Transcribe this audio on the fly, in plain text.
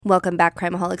Welcome back,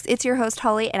 Crimeaholics. It's your host,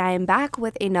 Holly, and I am back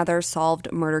with another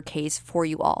solved murder case for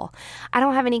you all. I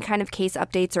don't have any kind of case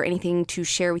updates or anything to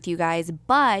share with you guys,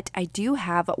 but I do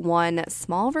have one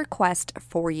small request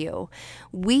for you.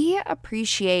 We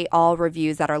appreciate all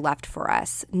reviews that are left for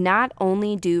us. Not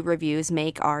only do reviews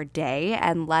make our day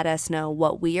and let us know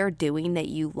what we are doing that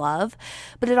you love,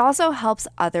 but it also helps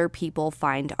other people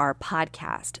find our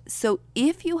podcast. So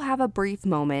if you have a brief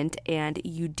moment and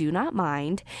you do not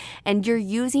mind, and you're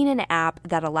using an app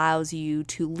that allows you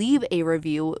to leave a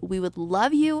review, we would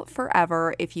love you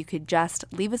forever if you could just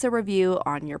leave us a review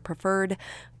on your preferred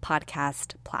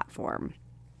podcast platform.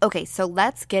 Okay, so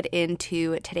let's get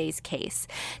into today's case.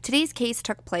 Today's case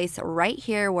took place right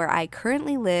here where I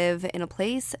currently live in a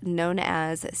place known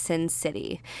as Sin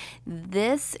City.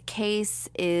 This case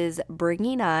is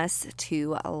bringing us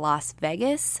to Las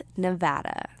Vegas,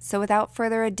 Nevada. So without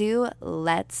further ado,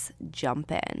 let's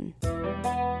jump in.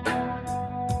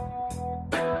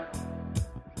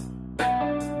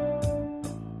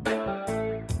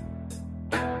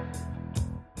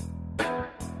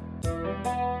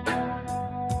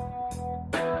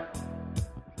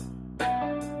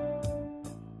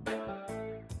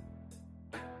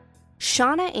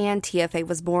 Shauna Ann Tiafe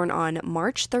was born on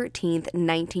March 13th,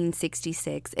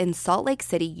 1966 in Salt Lake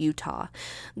City, Utah.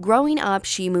 Growing up,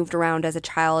 she moved around as a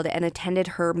child and attended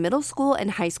her middle school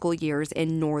and high school years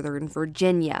in Northern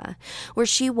Virginia, where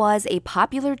she was a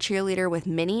popular cheerleader with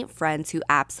many friends who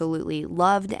absolutely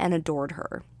loved and adored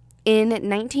her. In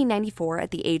 1994,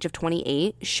 at the age of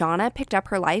 28, Shauna picked up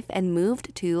her life and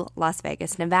moved to Las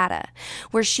Vegas, Nevada,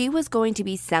 where she was going to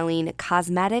be selling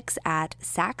cosmetics at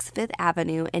Saks Fifth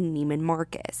Avenue and Neiman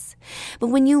Marcus. But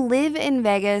when you live in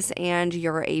Vegas and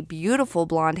you're a beautiful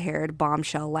blonde-haired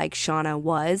bombshell like Shauna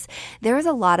was, there is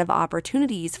a lot of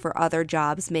opportunities for other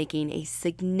jobs making a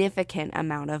significant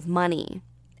amount of money.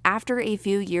 After a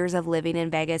few years of living in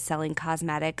Vegas selling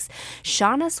cosmetics,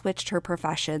 Shauna switched her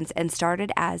professions and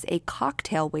started as a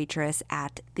cocktail waitress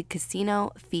at the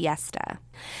Casino Fiesta.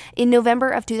 In November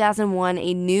of 2001,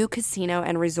 a new casino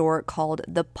and resort called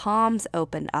the Palms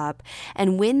opened up,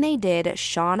 and when they did,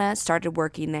 Shauna started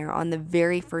working there on the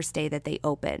very first day that they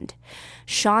opened.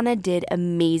 Shauna did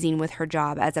amazing with her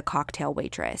job as a cocktail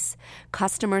waitress.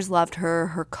 Customers loved her,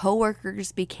 her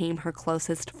coworkers became her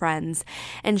closest friends,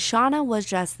 and Shauna was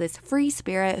just this free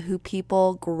spirit who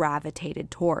people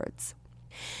gravitated towards.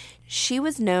 She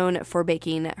was known for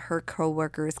baking her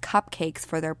coworkers cupcakes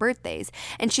for their birthdays,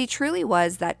 and she truly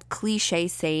was that cliche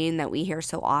saying that we hear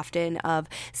so often of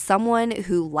someone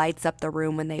who lights up the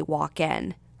room when they walk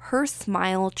in. Her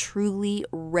smile truly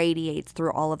radiates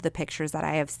through all of the pictures that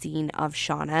I have seen of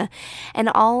Shauna, and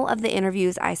all of the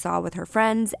interviews I saw with her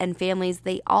friends and families,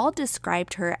 they all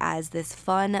described her as this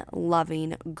fun,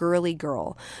 loving, girly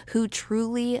girl who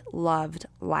truly loved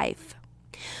life.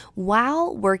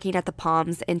 While working at the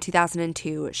Palms in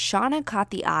 2002, Shauna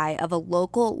caught the eye of a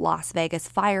local Las Vegas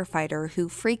firefighter who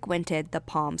frequented the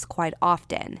Palms quite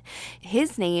often.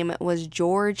 His name was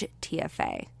George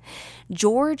Tiafe.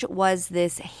 George was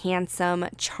this handsome,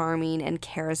 charming, and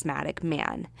charismatic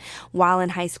man. While in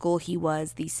high school, he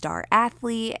was the star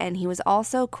athlete, and he was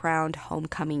also crowned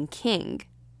homecoming king.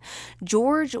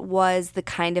 George was the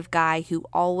kind of guy who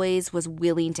always was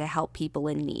willing to help people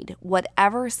in need.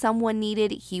 Whatever someone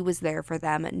needed, he was there for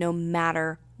them, no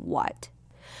matter what.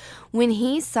 When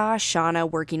he saw Shauna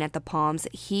working at the Palms,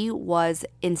 he was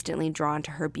instantly drawn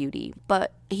to her beauty,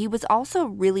 but he was also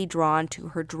really drawn to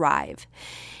her drive.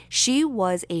 She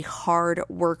was a hard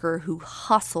worker who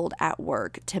hustled at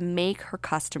work to make her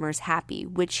customers happy,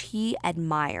 which he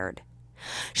admired.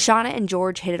 Shauna and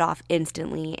George hit it off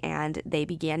instantly, and they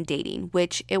began dating,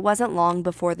 which it wasn't long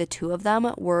before the two of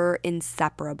them were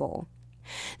inseparable.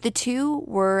 The two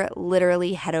were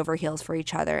literally head over heels for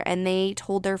each other, and they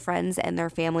told their friends and their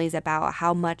families about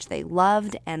how much they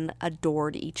loved and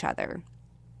adored each other.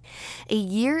 A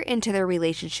year into their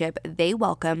relationship, they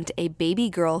welcomed a baby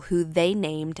girl who they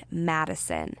named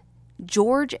Madison.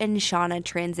 George and Shauna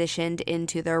transitioned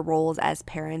into their roles as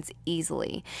parents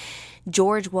easily.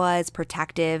 George was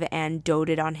protective and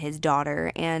doted on his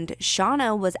daughter, and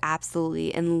Shauna was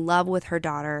absolutely in love with her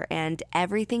daughter, and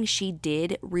everything she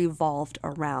did revolved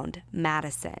around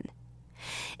Madison.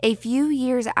 A few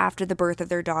years after the birth of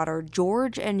their daughter,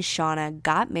 George and Shauna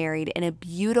got married in a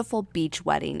beautiful beach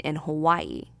wedding in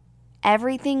Hawaii.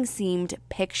 Everything seemed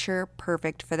picture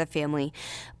perfect for the family,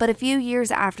 but a few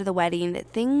years after the wedding,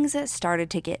 things started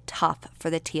to get tough for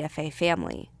the Tiafe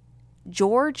family.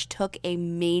 George took a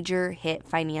major hit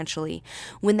financially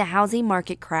when the housing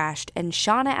market crashed, and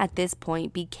Shauna at this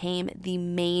point became the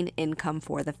main income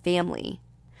for the family.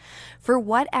 For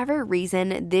whatever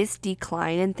reason, this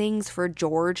decline in things for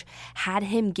George had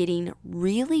him getting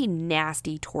really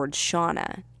nasty towards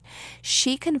Shauna.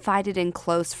 She confided in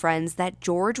close friends that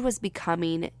George was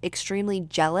becoming extremely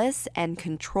jealous and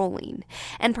controlling.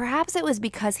 And perhaps it was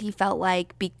because he felt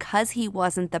like because he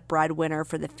wasn't the breadwinner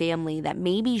for the family that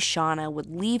maybe Shauna would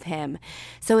leave him.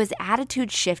 So his attitude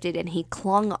shifted and he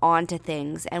clung on to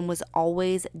things and was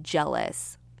always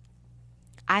jealous.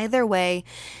 Either way,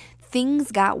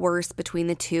 things got worse between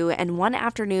the two, and one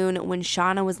afternoon when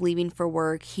Shauna was leaving for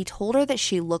work, he told her that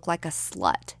she looked like a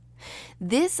slut.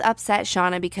 This upset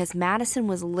Shauna because Madison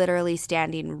was literally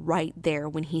standing right there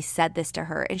when he said this to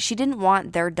her, and she didn't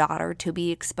want their daughter to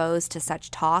be exposed to such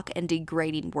talk and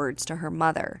degrading words to her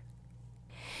mother.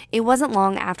 It wasn't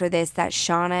long after this that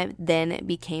Shauna then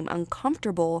became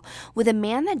uncomfortable with a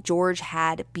man that George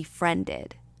had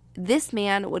befriended. This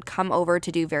man would come over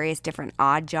to do various different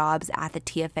odd jobs at the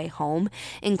TFA home,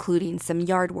 including some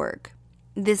yard work.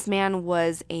 This man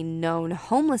was a known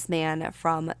homeless man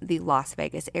from the Las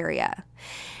Vegas area.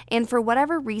 And for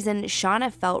whatever reason,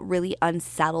 Shauna felt really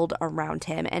unsettled around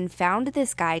him and found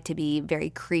this guy to be very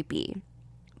creepy.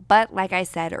 But like I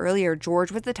said earlier,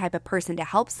 George was the type of person to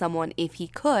help someone if he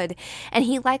could, and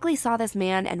he likely saw this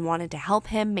man and wanted to help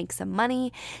him make some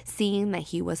money, seeing that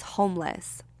he was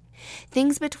homeless.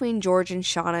 Things between George and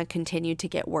Shauna continued to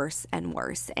get worse and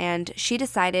worse, and she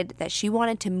decided that she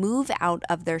wanted to move out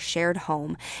of their shared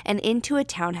home and into a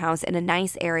townhouse in a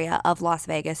nice area of Las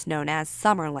Vegas known as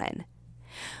Summerlin.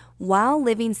 While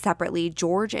living separately,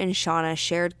 George and Shauna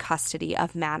shared custody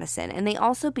of Madison, and they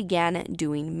also began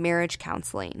doing marriage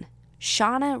counseling.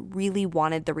 Shauna really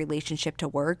wanted the relationship to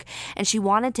work, and she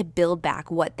wanted to build back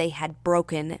what they had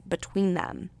broken between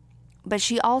them. But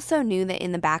she also knew that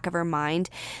in the back of her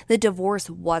mind, the divorce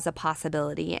was a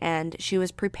possibility, and she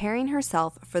was preparing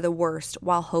herself for the worst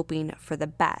while hoping for the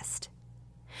best.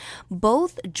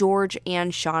 Both George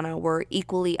and Shauna were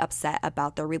equally upset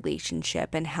about their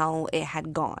relationship and how it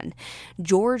had gone.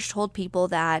 George told people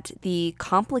that the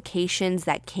complications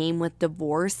that came with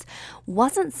divorce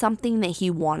wasn't something that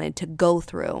he wanted to go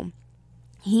through.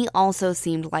 He also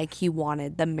seemed like he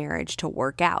wanted the marriage to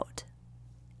work out.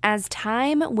 As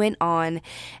time went on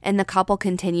and the couple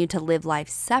continued to live life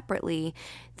separately,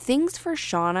 things for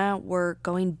Shauna were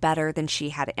going better than she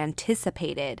had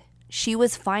anticipated. She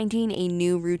was finding a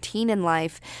new routine in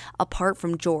life apart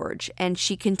from George, and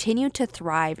she continued to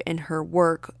thrive in her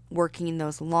work, working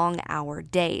those long-hour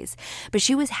days. But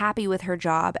she was happy with her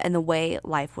job and the way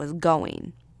life was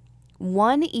going.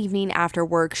 One evening after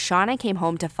work, Shauna came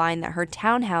home to find that her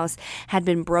townhouse had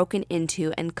been broken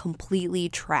into and completely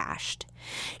trashed.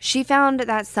 She found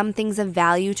that some things of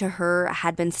value to her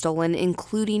had been stolen,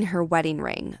 including her wedding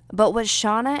ring. But what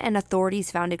Shauna and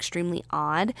authorities found extremely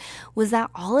odd was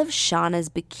that all of Shauna's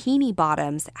bikini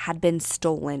bottoms had been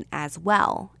stolen as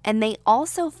well. And they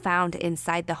also found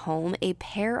inside the home a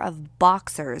pair of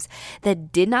boxers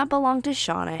that did not belong to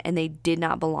Shauna and they did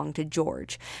not belong to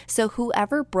George. So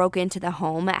whoever broke into the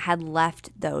home had left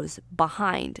those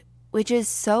behind, which is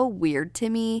so weird to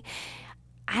me.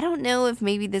 I don't know if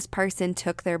maybe this person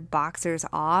took their boxers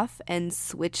off and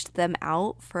switched them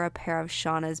out for a pair of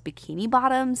Shauna's bikini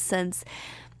bottoms since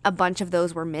a bunch of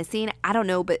those were missing. I don't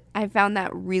know, but I found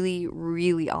that really,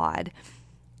 really odd.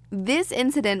 This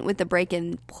incident with the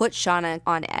break-in put Shauna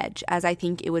on edge, as I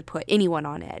think it would put anyone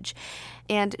on edge.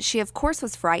 And she, of course,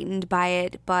 was frightened by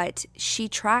it, but she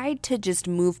tried to just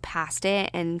move past it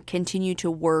and continue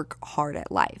to work hard at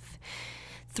life.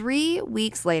 3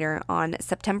 weeks later, on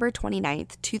September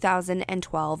 29th,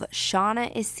 2012,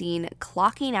 Shauna is seen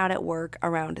clocking out at work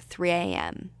around 3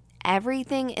 a.m.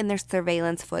 Everything in their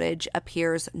surveillance footage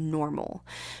appears normal.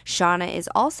 Shauna is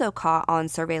also caught on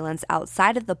surveillance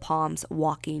outside of the Palms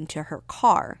walking to her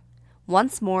car.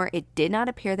 Once more, it did not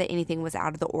appear that anything was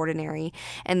out of the ordinary,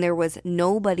 and there was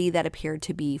nobody that appeared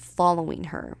to be following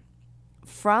her.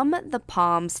 From the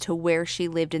Palms to where she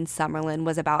lived in Summerlin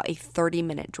was about a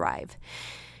 30-minute drive.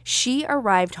 She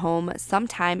arrived home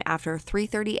sometime after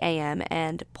 3:30 a.m.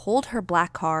 and pulled her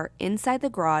black car inside the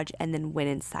garage and then went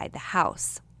inside the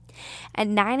house. At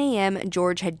 9 a.m.,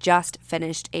 George had just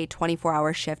finished a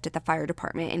 24-hour shift at the fire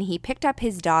department, and he picked up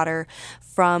his daughter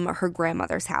from her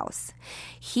grandmother's house.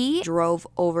 He drove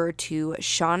over to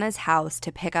Shauna's house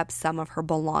to pick up some of her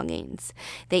belongings.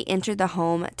 They entered the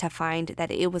home to find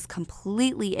that it was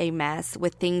completely a mess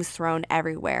with things thrown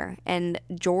everywhere, and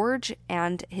George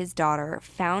and his daughter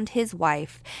found his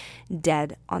wife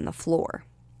dead on the floor.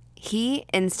 He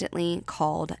instantly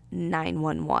called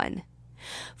 911.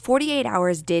 48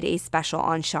 Hours did a special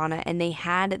on Shauna, and they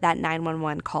had that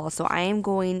 911 call, so I am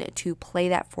going to play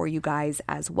that for you guys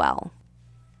as well.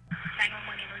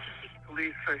 911 emergency.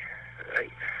 Police,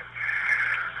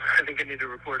 I think I need to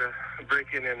report a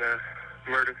break-in and a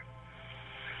murder.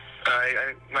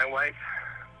 My wife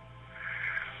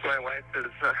is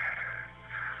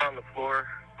on the floor,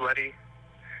 bloody,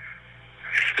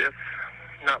 stiff,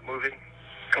 not moving.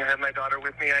 I have my daughter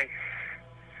with me.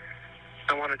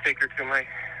 I want to take her to my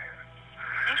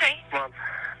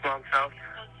mom's house.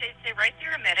 So stay right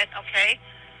there a minute, okay?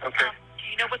 Okay. Do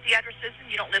you know what the address is?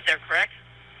 You don't live there, correct?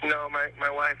 No, my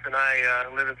wife and I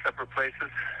live in separate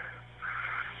places.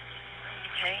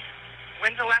 Okay.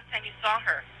 When's the last time you saw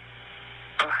her?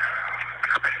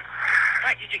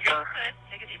 Right, you're good.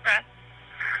 Take a deep breath.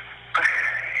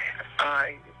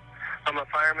 I'm a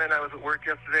fireman. I was at work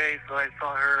yesterday, so I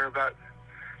saw her about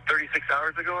 36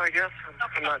 hours ago, I guess.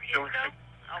 I'm not sure.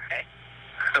 Okay.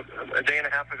 A day and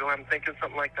a half ago, I'm thinking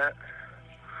something like that.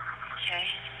 Okay.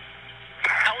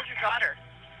 How old's your daughter?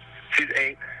 She's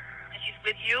 8. And she's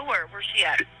with you, or where's she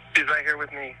at? She's right here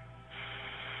with me.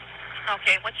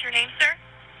 Okay, what's your name, sir?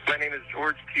 My name is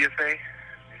George TFA.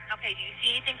 Okay, do you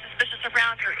see anything suspicious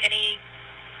around her? Any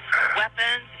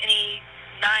weapons, any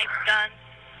knives, guns?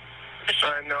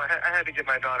 No, I had to get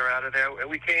my daughter out of there.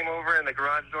 We came over and the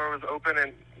garage door was open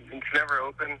and it's never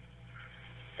open.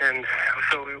 And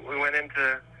so we went in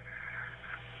to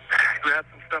grab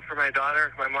some stuff for my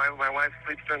daughter. My wife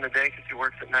sleeps during the day because she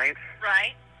works at night.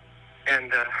 Right.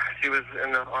 And she was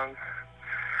on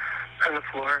the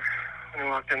floor when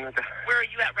we walked in. Where are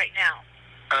you at right now?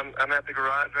 I'm at the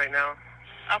garage right now.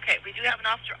 Okay, we do have an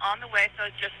officer on the way, so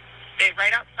just stay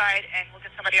right outside and we'll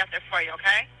get somebody out there for you,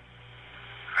 okay?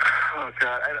 Oh,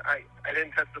 God. I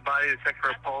didn't touch the body to check for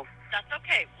a pulse. That's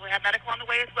okay. We'll have medical on the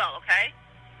way as well, okay?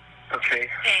 Okay.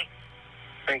 Thanks.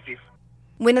 Thank you.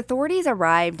 When authorities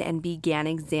arrived and began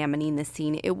examining the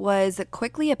scene, it was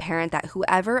quickly apparent that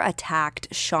whoever attacked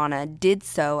Shauna did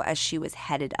so as she was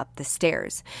headed up the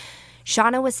stairs.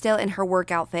 Shauna was still in her work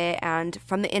outfit, and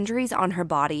from the injuries on her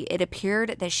body, it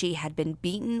appeared that she had been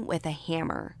beaten with a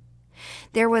hammer.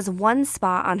 There was one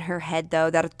spot on her head, though,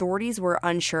 that authorities were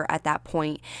unsure at that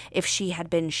point if she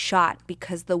had been shot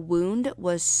because the wound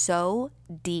was so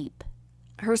deep.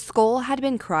 Her skull had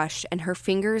been crushed, and her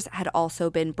fingers had also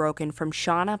been broken from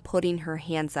Shauna putting her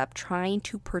hands up, trying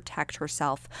to protect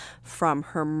herself from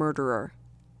her murderer.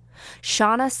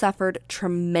 Shauna suffered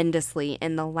tremendously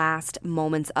in the last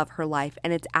moments of her life,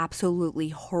 and it's absolutely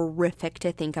horrific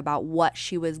to think about what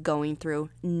she was going through,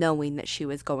 knowing that she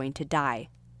was going to die.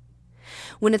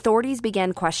 When authorities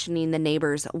began questioning the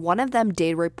neighbors, one of them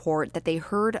did report that they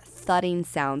heard thudding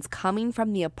sounds coming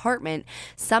from the apartment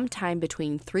sometime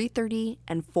between 3:30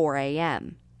 and 4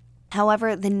 a.m.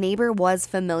 However, the neighbor was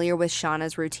familiar with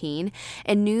Shauna's routine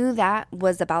and knew that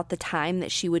was about the time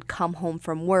that she would come home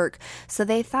from work, so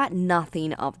they thought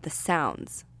nothing of the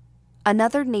sounds.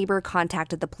 Another neighbor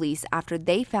contacted the police after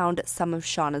they found some of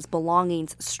Shauna's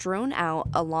belongings strewn out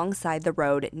alongside the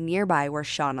road nearby where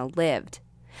Shauna lived.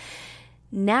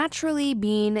 Naturally,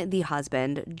 being the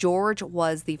husband, George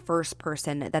was the first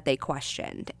person that they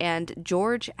questioned, and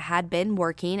George had been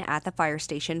working at the fire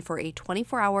station for a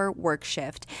 24-hour work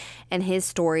shift, and his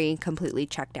story completely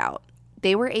checked out.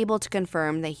 They were able to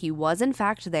confirm that he was in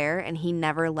fact there, and he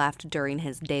never left during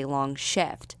his day-long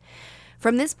shift.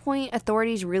 From this point,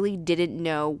 authorities really didn't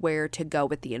know where to go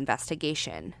with the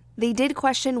investigation. They did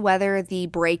question whether the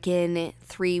break-in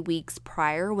 3 weeks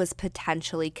prior was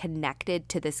potentially connected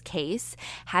to this case.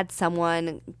 Had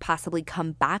someone possibly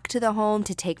come back to the home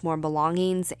to take more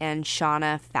belongings and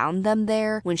Shauna found them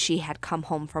there when she had come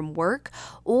home from work?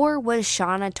 Or was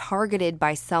Shauna targeted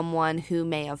by someone who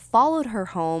may have followed her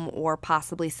home or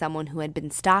possibly someone who had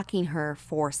been stalking her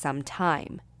for some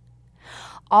time?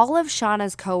 All of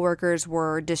Shauna's coworkers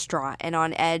were distraught and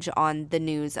on edge on the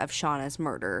news of Shauna's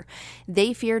murder.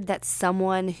 They feared that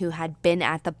someone who had been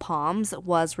at the Palms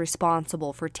was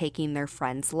responsible for taking their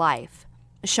friend's life.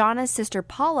 Shauna's sister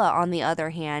Paula, on the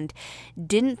other hand,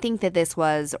 didn't think that this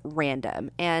was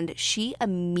random, and she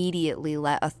immediately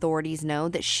let authorities know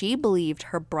that she believed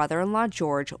her brother-in-law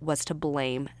George was to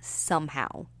blame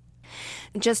somehow.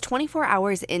 Just 24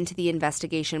 hours into the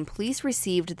investigation, police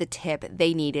received the tip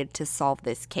they needed to solve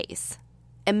this case.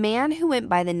 A man who went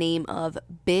by the name of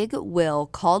Big Will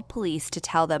called police to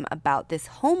tell them about this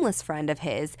homeless friend of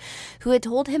his who had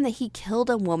told him that he killed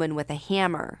a woman with a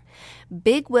hammer.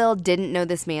 Big Will didn't know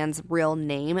this man's real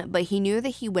name, but he knew that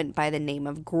he went by the name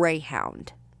of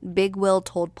Greyhound. Big Will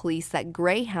told police that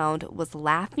Greyhound was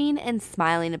laughing and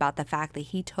smiling about the fact that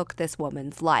he took this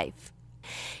woman's life.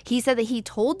 He said that he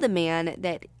told the man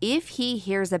that if he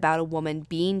hears about a woman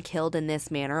being killed in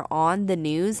this manner on the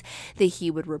news, that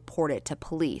he would report it to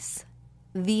police.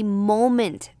 The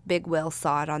moment Big Will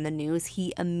saw it on the news,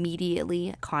 he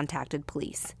immediately contacted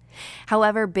police.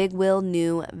 However, Big Will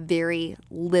knew very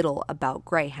little about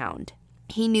Greyhound.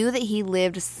 He knew that he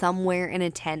lived somewhere in a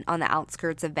tent on the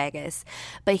outskirts of Vegas,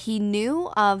 but he knew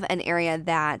of an area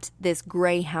that this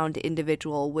Greyhound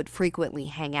individual would frequently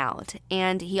hang out.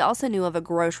 And he also knew of a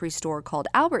grocery store called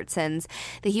Albertsons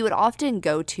that he would often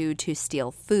go to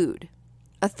steal food.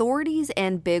 Authorities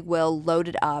and Big Will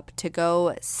loaded up to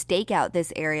go stake out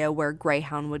this area where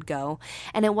Greyhound would go,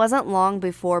 and it wasn't long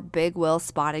before Big Will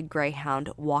spotted Greyhound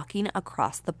walking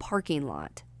across the parking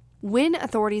lot. When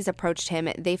authorities approached him,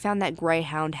 they found that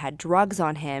Greyhound had drugs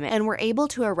on him and were able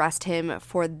to arrest him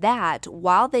for that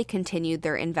while they continued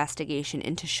their investigation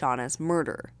into Shauna's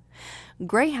murder.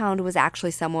 Greyhound was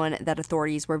actually someone that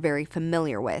authorities were very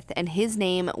familiar with, and his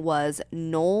name was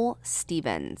Noel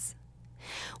Stevens.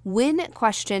 When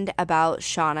questioned about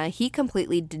Shauna, he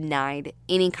completely denied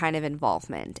any kind of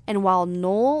involvement. And while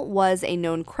Noel was a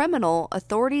known criminal,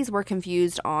 authorities were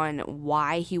confused on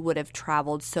why he would have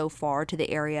traveled so far to the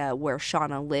area where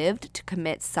Shauna lived to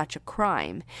commit such a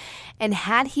crime. And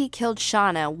had he killed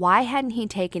Shauna, why hadn't he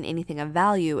taken anything of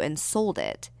value and sold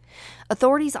it?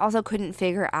 Authorities also couldn't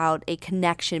figure out a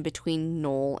connection between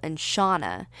Noel and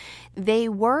Shauna. They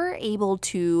were able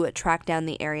to track down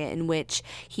the area in which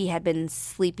he had been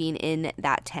sleeping in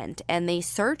that tent, and they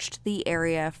searched the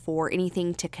area for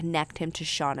anything to connect him to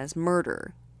Shauna's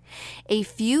murder. A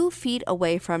few feet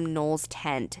away from Noel's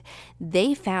tent,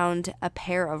 they found a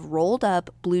pair of rolled up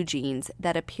blue jeans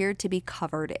that appeared to be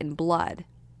covered in blood,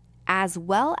 as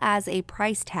well as a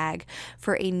price tag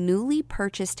for a newly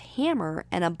purchased hammer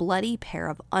and a bloody pair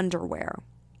of underwear.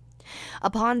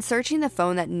 Upon searching the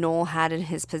phone that Noel had in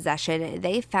his possession,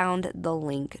 they found the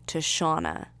link to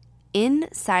Shauna.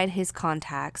 Inside his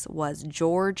contacts was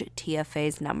George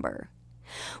Tiafe's number.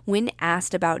 When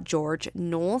asked about George,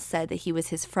 Noel said that he was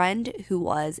his friend who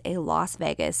was a Las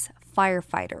Vegas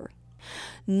firefighter.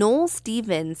 Noel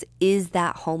Stevens is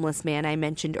that homeless man I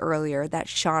mentioned earlier that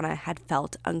Shauna had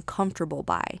felt uncomfortable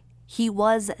by. He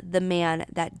was the man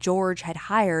that George had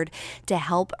hired to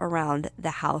help around the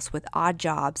house with odd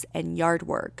jobs and yard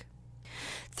work.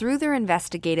 Through their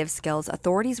investigative skills,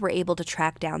 authorities were able to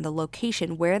track down the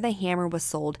location where the hammer was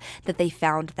sold that they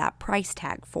found that price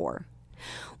tag for.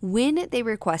 When they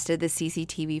requested the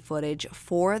CCTV footage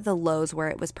for the Lowe's where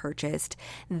it was purchased,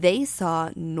 they saw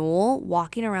Noel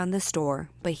walking around the store,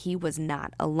 but he was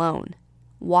not alone.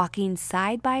 Walking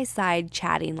side by side,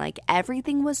 chatting like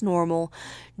everything was normal,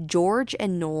 George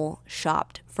and Noel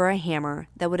shopped for a hammer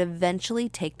that would eventually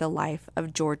take the life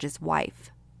of George's wife.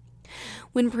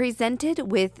 When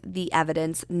presented with the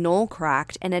evidence, Noel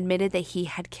cracked and admitted that he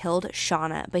had killed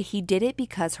Shauna, but he did it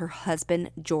because her husband,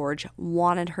 George,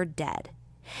 wanted her dead,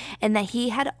 and that he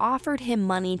had offered him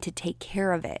money to take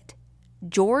care of it.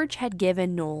 George had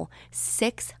given Noel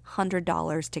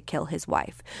 $600 to kill his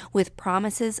wife, with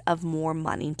promises of more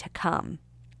money to come.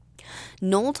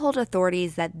 Noel told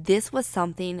authorities that this was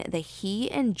something that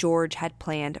he and George had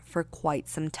planned for quite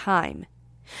some time.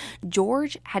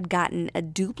 George had gotten a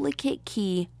duplicate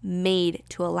key made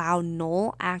to allow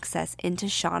Noel access into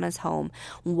Shauna's home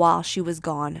while she was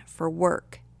gone for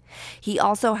work. He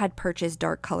also had purchased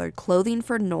dark-colored clothing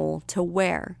for Noel to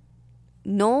wear.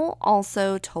 Noel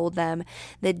also told them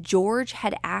that George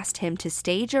had asked him to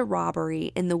stage a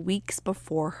robbery in the weeks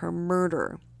before her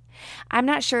murder. I'm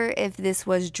not sure if this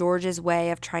was George's way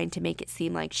of trying to make it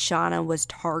seem like Shauna was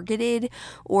targeted,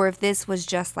 or if this was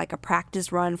just like a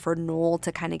practice run for Noel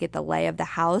to kind of get the lay of the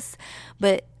house.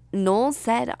 But Noel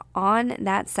said on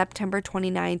that September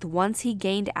 29th, once he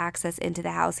gained access into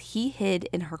the house, he hid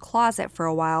in her closet for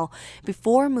a while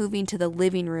before moving to the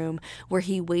living room where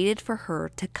he waited for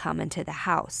her to come into the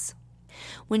house.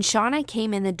 When Shauna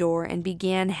came in the door and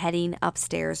began heading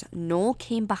upstairs, Noel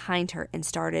came behind her and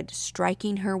started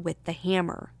striking her with the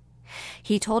hammer.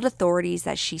 He told authorities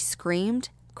that she screamed,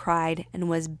 cried, and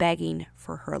was begging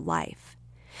for her life.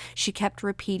 She kept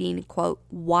repeating, quote,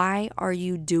 "Why are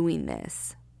you doing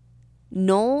this?"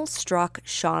 Noel struck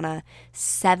Shauna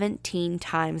 17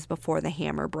 times before the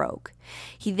hammer broke.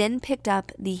 He then picked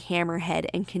up the hammerhead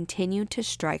and continued to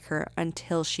strike her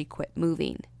until she quit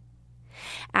moving.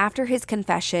 After his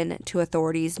confession to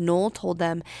authorities, Noel told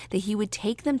them that he would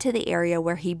take them to the area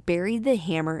where he buried the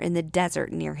hammer in the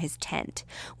desert near his tent,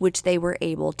 which they were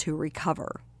able to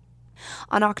recover.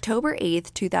 On October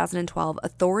 8th, 2012,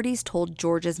 authorities told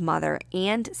George's mother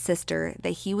and sister that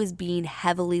he was being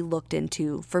heavily looked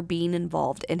into for being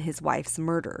involved in his wife's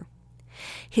murder.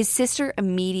 His sister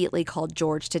immediately called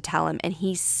George to tell him, and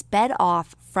he sped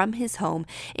off from his home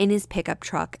in his pickup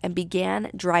truck and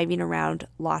began driving around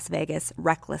Las Vegas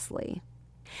recklessly.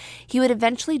 He would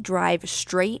eventually drive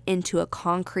straight into a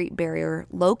concrete barrier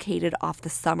located off the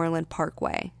Summerlin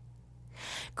Parkway.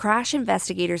 Crash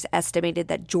investigators estimated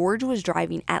that George was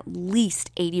driving at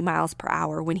least 80 miles per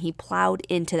hour when he plowed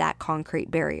into that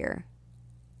concrete barrier.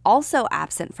 Also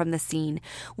absent from the scene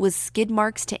was skid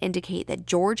marks to indicate that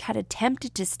George had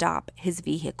attempted to stop his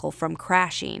vehicle from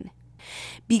crashing.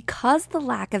 Because the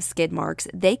lack of skid marks,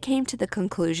 they came to the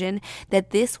conclusion that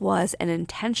this was an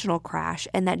intentional crash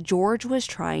and that George was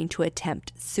trying to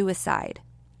attempt suicide.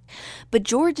 But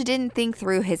George didn't think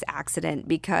through his accident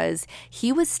because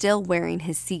he was still wearing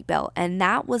his seatbelt, and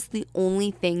that was the only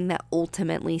thing that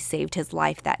ultimately saved his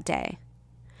life that day.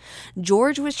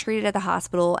 George was treated at the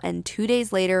hospital, and 2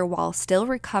 days later, while still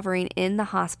recovering in the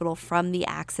hospital from the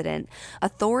accident,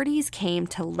 authorities came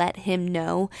to let him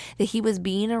know that he was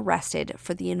being arrested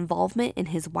for the involvement in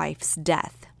his wife's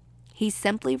death. He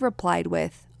simply replied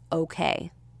with,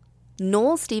 "Okay."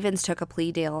 Noel Stevens took a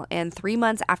plea deal, and 3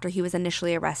 months after he was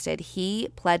initially arrested, he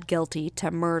pled guilty to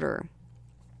murder.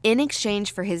 In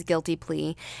exchange for his guilty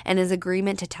plea and his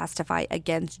agreement to testify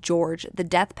against George, the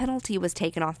death penalty was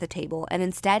taken off the table, and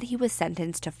instead he was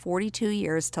sentenced to 42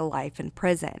 years to life in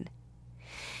prison.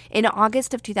 In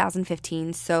August of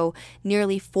 2015, so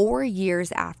nearly 4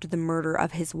 years after the murder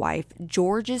of his wife,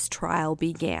 George's trial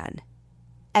began.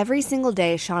 Every single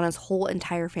day, Shauna's whole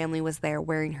entire family was there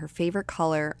wearing her favorite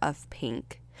color of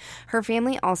pink. Her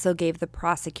family also gave the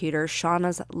prosecutor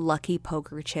Shauna's lucky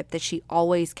poker chip that she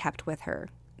always kept with her.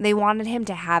 They wanted him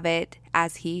to have it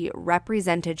as he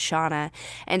represented Shauna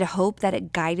and to hope that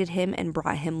it guided him and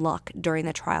brought him luck during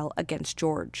the trial against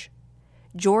George.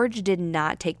 George did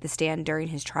not take the stand during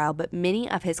his trial, but many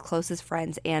of his closest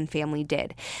friends and family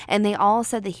did, and they all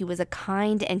said that he was a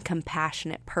kind and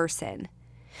compassionate person.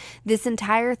 This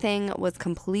entire thing was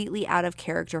completely out of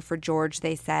character for George,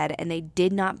 they said, and they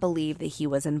did not believe that he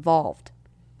was involved.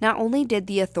 Not only did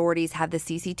the authorities have the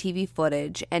CCTV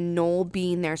footage and Noel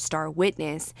being their star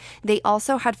witness, they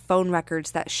also had phone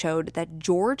records that showed that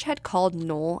George had called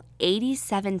Noel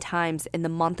 87 times in the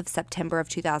month of September of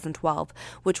 2012,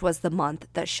 which was the month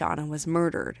that Shauna was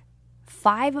murdered.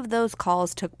 5 of those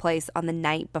calls took place on the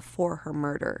night before her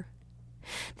murder.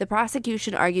 The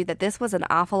prosecution argued that this was an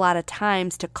awful lot of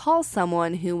times to call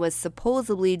someone who was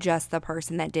supposedly just the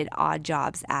person that did odd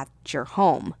jobs at your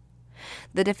home.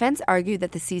 The defense argued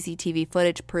that the CCTV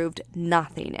footage proved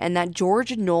nothing and that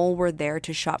George and Noel were there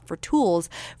to shop for tools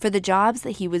for the jobs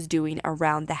that he was doing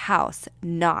around the house,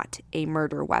 not a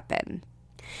murder weapon.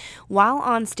 While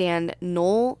on stand,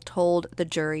 Noel told the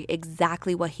jury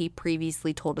exactly what he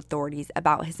previously told authorities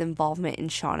about his involvement in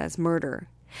Shauna's murder.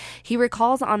 He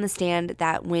recalls on the stand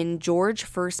that when George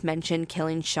first mentioned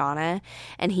killing Shauna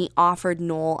and he offered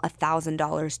Noel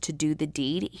 $1,000 to do the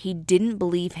deed, he didn't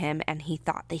believe him and he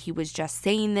thought that he was just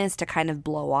saying this to kind of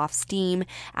blow off steam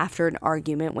after an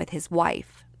argument with his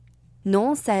wife.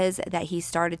 Noel says that he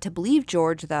started to believe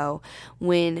George, though,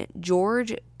 when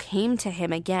George came to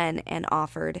him again and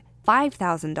offered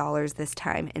 $5,000 this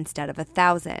time instead of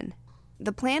 $1,000.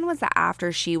 The plan was that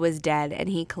after she was dead and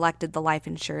he collected the life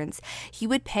insurance, he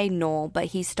would pay Noel, but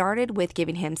he started with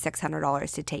giving him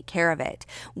 $600 to take care of it,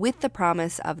 with the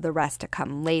promise of the rest to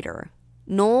come later.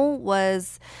 Noel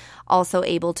was also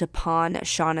able to pawn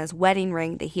Shauna's wedding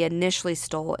ring that he initially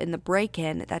stole in the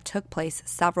break-in that took place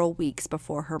several weeks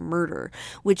before her murder,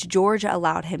 which George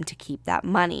allowed him to keep that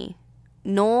money.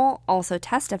 Noel also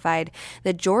testified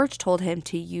that George told him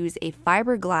to use a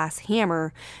fiberglass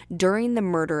hammer during the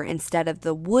murder instead of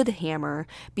the wood hammer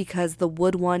because the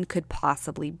wood one could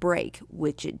possibly break,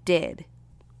 which it did.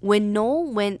 When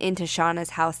Noel went into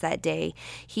Shauna's house that day,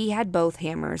 he had both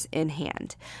hammers in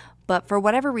hand. But for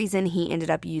whatever reason, he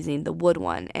ended up using the wood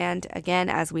one. And again,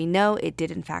 as we know, it did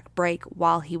in fact break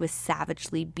while he was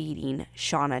savagely beating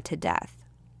Shauna to death.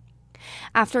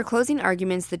 After closing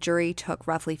arguments, the jury took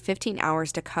roughly 15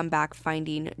 hours to come back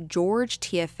finding George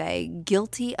TFA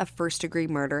guilty of first-degree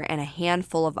murder and a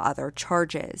handful of other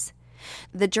charges.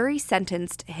 The jury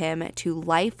sentenced him to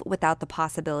life without the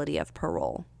possibility of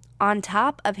parole. On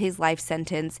top of his life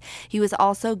sentence, he was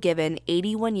also given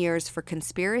 81 years for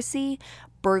conspiracy,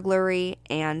 burglary,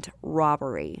 and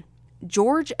robbery.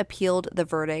 George appealed the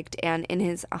verdict, and in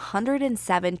his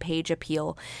 107-page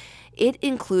appeal, it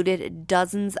included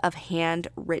dozens of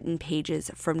handwritten pages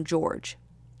from George.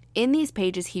 In these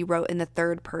pages, he wrote in the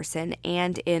third person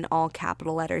and in all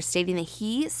capital letters, stating that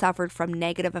he suffered from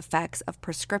negative effects of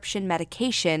prescription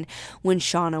medication when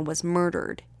Shauna was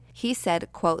murdered. He said,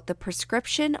 quote, "The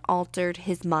prescription altered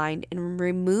his mind and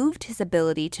removed his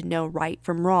ability to know right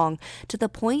from wrong to the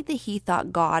point that he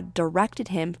thought God directed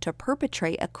him to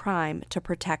perpetrate a crime to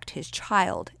protect his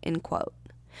child," end quote.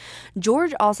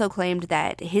 George also claimed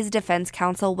that his defense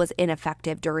counsel was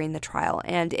ineffective during the trial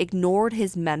and ignored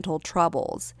his mental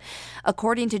troubles.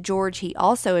 According to George, he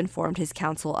also informed his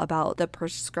counsel about the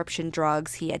prescription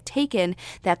drugs he had taken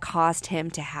that caused him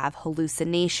to have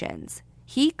hallucinations.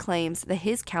 He claims that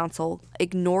his counsel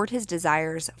ignored his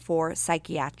desires for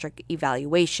psychiatric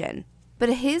evaluation.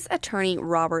 But his attorney,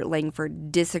 Robert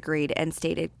Langford, disagreed and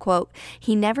stated, quote,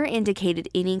 "He never indicated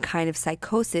any kind of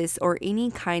psychosis or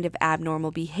any kind of abnormal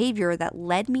behavior that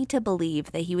led me to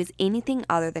believe that he was anything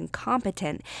other than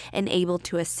competent and able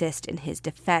to assist in his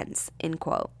defense," end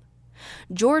quote.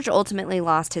 George ultimately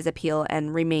lost his appeal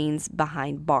and remains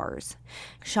behind bars.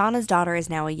 Shauna's daughter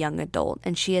is now a young adult,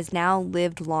 and she has now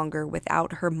lived longer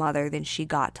without her mother than she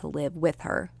got to live with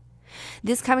her.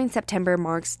 This coming September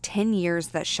marks 10 years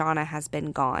that Shauna has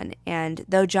been gone, and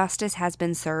though justice has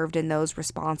been served and those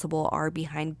responsible are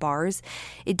behind bars,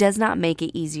 it does not make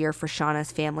it easier for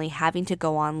Shauna's family having to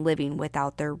go on living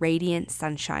without their radiant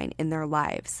sunshine in their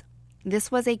lives. This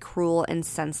was a cruel and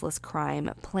senseless crime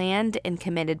planned and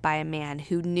committed by a man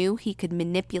who knew he could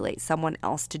manipulate someone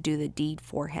else to do the deed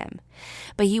for him.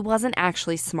 But he wasn't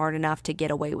actually smart enough to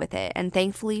get away with it, and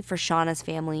thankfully for Shauna's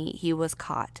family, he was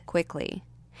caught quickly.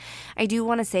 I do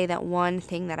want to say that one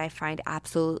thing that I find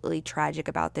absolutely tragic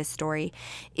about this story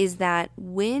is that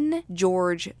when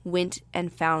George went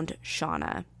and found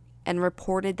Shauna and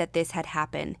reported that this had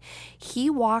happened, he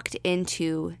walked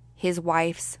into his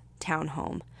wife's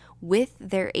townhome with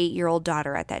their 8-year-old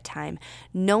daughter at that time,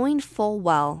 knowing full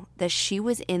well that she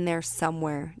was in there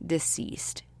somewhere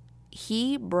deceased.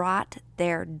 He brought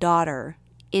their daughter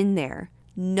in there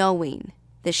knowing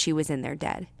that she was in there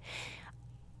dead.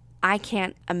 I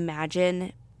can't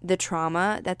imagine the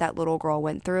trauma that that little girl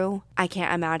went through. I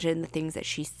can't imagine the things that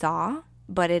she saw,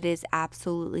 but it is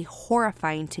absolutely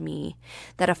horrifying to me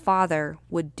that a father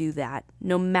would do that,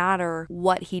 no matter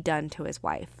what he done to his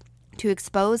wife. To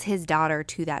expose his daughter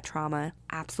to that trauma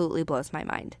absolutely blows my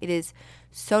mind. It is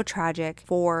so tragic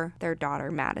for their daughter,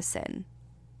 Madison.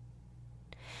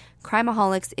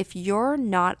 Crimeaholics, if you're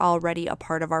not already a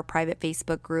part of our private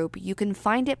Facebook group, you can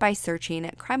find it by searching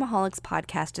Crimeaholics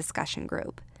Podcast Discussion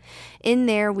Group. In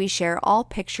there, we share all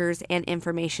pictures and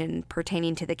information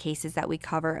pertaining to the cases that we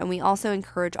cover, and we also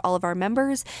encourage all of our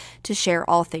members to share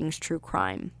all things true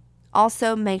crime.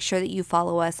 Also, make sure that you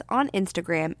follow us on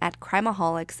Instagram at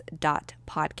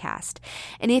crimeaholics.podcast.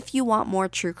 And if you want more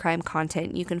true crime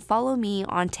content, you can follow me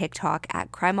on TikTok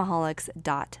at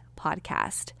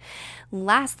crimeaholics.podcast.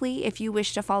 Lastly, if you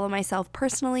wish to follow myself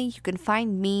personally, you can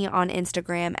find me on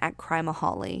Instagram at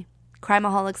crimeaholic.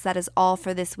 Crimeaholics, that is all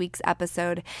for this week's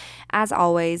episode. As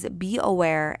always, be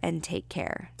aware and take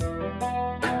care.